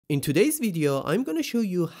In today's video, I'm going to show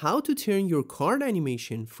you how to turn your card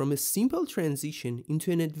animation from a simple transition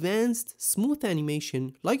into an advanced, smooth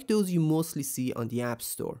animation like those you mostly see on the App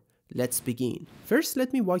Store. Let's begin. First,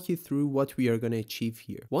 let me walk you through what we are going to achieve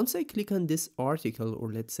here. Once I click on this article,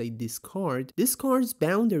 or let's say this card's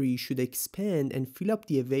boundary should expand and fill up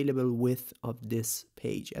the available width of this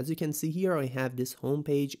page. As you can see here, I have this home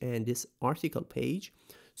page and this article page.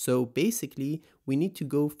 So basically, we need to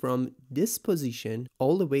go from this position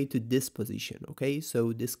all the way to this position, okay?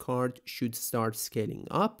 So this card should start scaling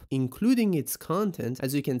up, including its content.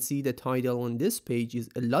 As you can see, the title on this page is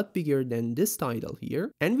a lot bigger than this title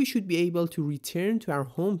here. And we should be able to return to our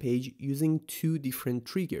home page using two different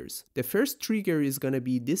triggers. The first trigger is going to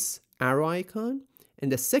be this arrow icon.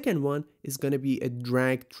 And the second one is going to be a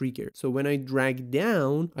drag trigger. So when I drag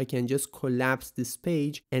down, I can just collapse this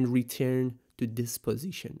page and return to this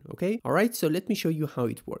position, okay? All right, so let me show you how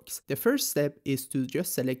it works. The first step is to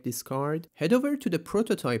just select this card, head over to the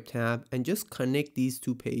prototype tab and just connect these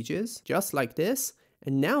two pages, just like this.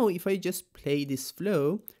 And now if I just play this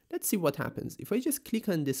flow, let's see what happens. If I just click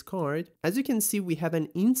on this card, as you can see, we have an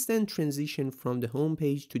instant transition from the home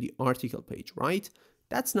page to the article page, right?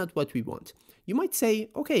 That's not what we want. You might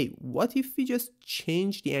say, okay, what if we just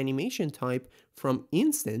change the animation type from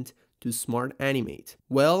instant to smart animate?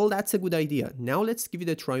 Well, that's a good idea. Now let's give it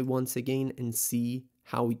a try once again and see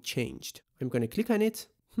how it changed. I'm going to click on it.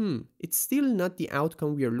 It's still not the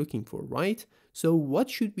outcome we are looking for, right? So what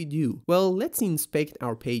should we do? Well, let's inspect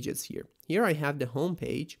our pages here. Here I have the home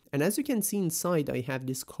page, and as you can see inside, I have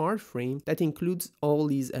this card frame that includes all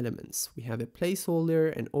these elements. We have a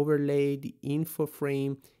placeholder, an overlay, the info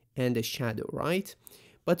frame, and a shadow, right?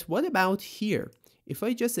 But what about here? If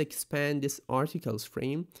I just expand this articles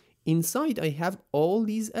frame, inside I have all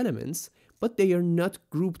these elements, but they are not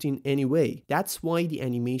grouped in any way. That's why the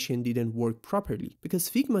animation didn't work properly, because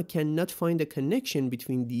Figma cannot find a connection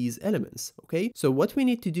between these elements, okay? So what we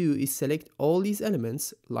need to do is select all these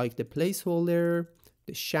elements, like the placeholder,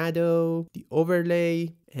 the shadow, the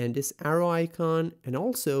overlay, and this arrow icon, and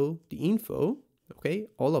also the info, okay?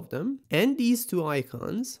 All of them, and these two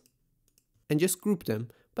icons, and just group them.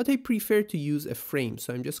 But I prefer to use a frame,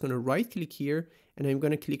 so I'm just going to right click here and I'm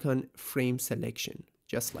going to click on frame selection,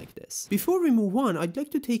 just like this. Before we move on, I'd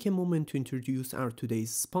like to take a moment to introduce our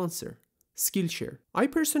today's sponsor, Skillshare. I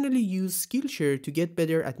personally use Skillshare to get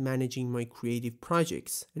better at managing my creative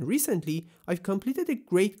projects, and recently I've completed a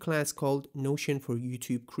great class called Notion for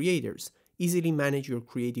YouTube Creators. Easily manage your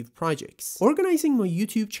creative projects. Organizing my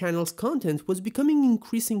YouTube channel's content was becoming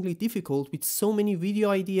increasingly difficult with so many video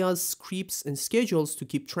ideas, scripts, and schedules to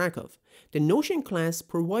keep track of. The Notion class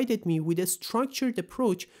provided me with a structured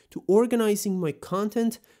approach to organizing my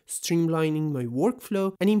content, streamlining my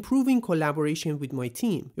workflow, and improving collaboration with my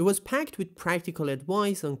team. It was packed with practical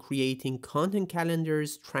advice on creating content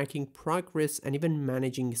calendars, tracking progress, and even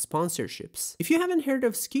managing sponsorships. If you haven't heard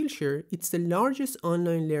of Skillshare, it's the largest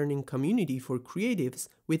online learning community for creatives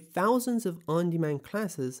with thousands of on-demand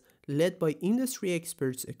classes led by industry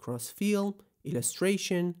experts across film,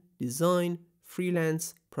 illustration, design,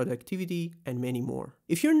 freelance, productivity, and many more.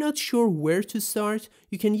 If you're not sure where to start,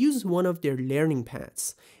 you can use one of their learning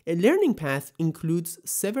paths. A learning path includes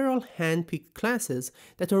several hand-picked classes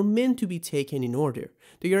that are meant to be taken in order.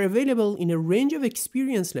 They are available in a range of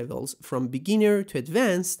experience levels from beginner to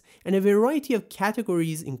advanced, and a variety of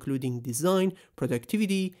categories including design,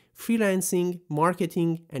 productivity, freelancing,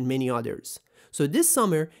 marketing, and many others. So this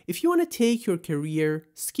summer, if you want to take your career,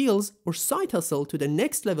 skills, or side hustle to the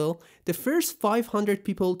next level, the first 500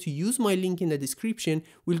 people to use my link in the description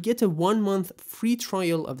will get a 1-month free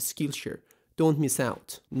trial of Skillshare. Don't miss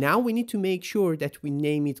out. Now we need to make sure that we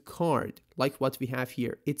name it card, like what we have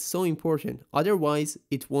here. It's so important, otherwise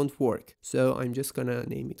it won't work. So I'm just gonna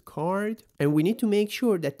name it card. And we need to make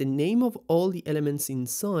sure that the name of all the elements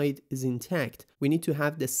inside is intact. We need to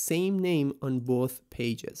have the same name on both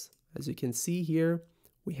pages. As you can see here,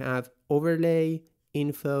 we have overlay,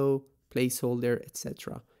 info, placeholder,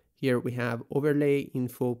 etc. Here we have overlay,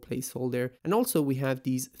 info, placeholder, and also we have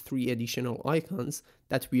these 3 additional icons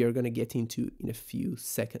that we are going to get into in a few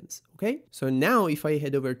seconds, okay? So now if I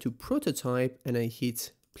head over to prototype and I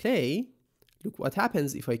hit play, look what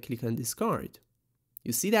happens if I click on this card.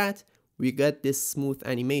 You see that? We got this smooth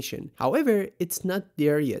animation. However, it's not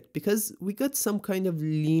there yet because we got some kind of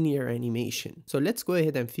linear animation. So let's go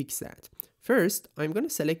ahead and fix that. First, I'm going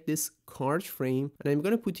to select this card frame and I'm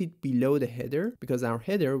going to put it below the header because our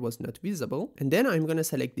header was not visible. And then I'm going to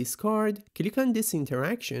select this card, click on this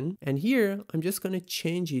interaction, and here I'm just going to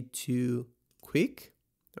change it to quick,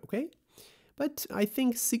 okay? But I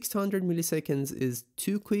think 600 milliseconds is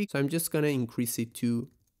too quick, so I'm just going to increase it to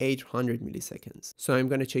 800 milliseconds. So I'm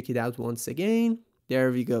gonna check it out once again.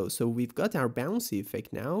 There we go. So we've got our bouncy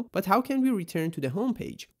effect now, but how can we return to the home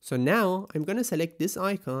page? So now I'm gonna select this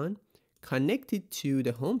icon, connect it to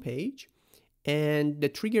the home page, and the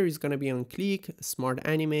trigger is gonna be on click, smart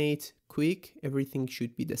animate, quick, everything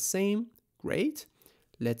should be the same. Great.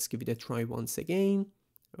 Let's give it a try once again.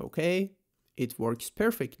 Okay, it works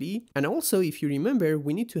perfectly. And also, if you remember,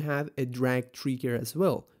 we need to have a drag trigger as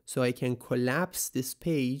well. So I can collapse this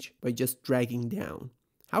page by just dragging down.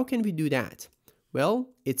 How can we do that? Well,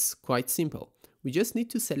 it's quite simple. We just need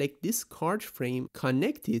to select this card frame,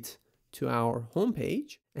 connect it to our home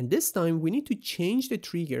page, and this time we need to change the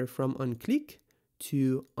trigger from on click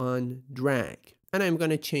to on drag. And I'm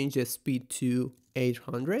gonna change the speed to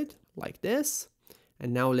 800 like this.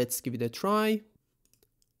 And now let's give it a try.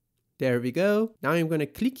 There we go. Now I'm gonna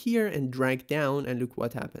click here and drag down and look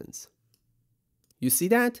what happens. You see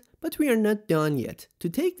that? But we are not done yet. To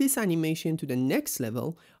take this animation to the next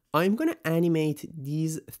level, I'm gonna animate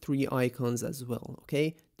these three icons as well,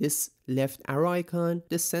 okay? This left arrow icon,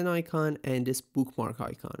 this send icon, and this bookmark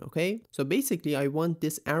icon, okay? So basically, I want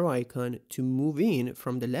this arrow icon to move in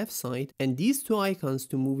from the left side and these two icons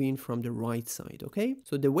to move in from the right side, okay?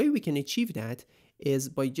 So the way we can achieve that is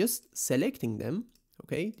by just selecting them,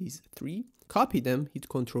 okay? These three, copy them, hit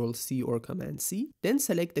Ctrl C or Command C, then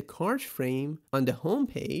select the card frame on the home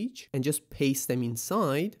page and just paste them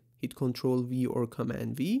inside. Hit Ctrl V or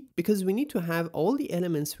Command V, because we need to have all the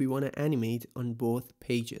elements we want to animate on both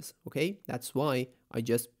pages, okay? That's why I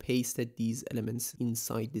just pasted these elements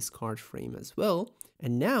inside this card frame as well.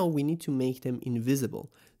 And now we need to make them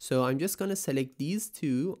invisible. So I'm just going to select these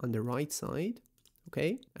two on the right side,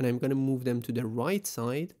 okay? And I'm going to move them to the right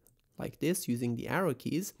side like this using the arrow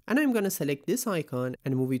keys, and I'm going to select this icon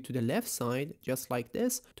and move it to the left side just like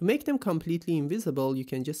this. To make them completely invisible, you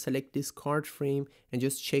can just select this card frame and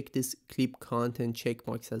just check this clip content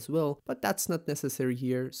checkbox as well, but that's not necessary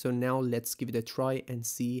here. So now let's give it a try and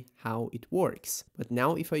see how it works. But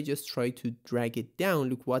now if I just try to drag it down,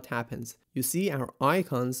 look what happens. You see our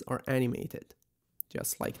icons are animated.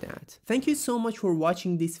 Just like that. Thank you so much for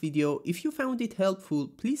watching this video. If you found it helpful,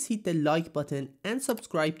 please hit the like button and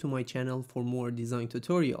subscribe to my channel for more design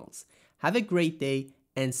tutorials. Have a great day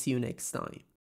and see you next time.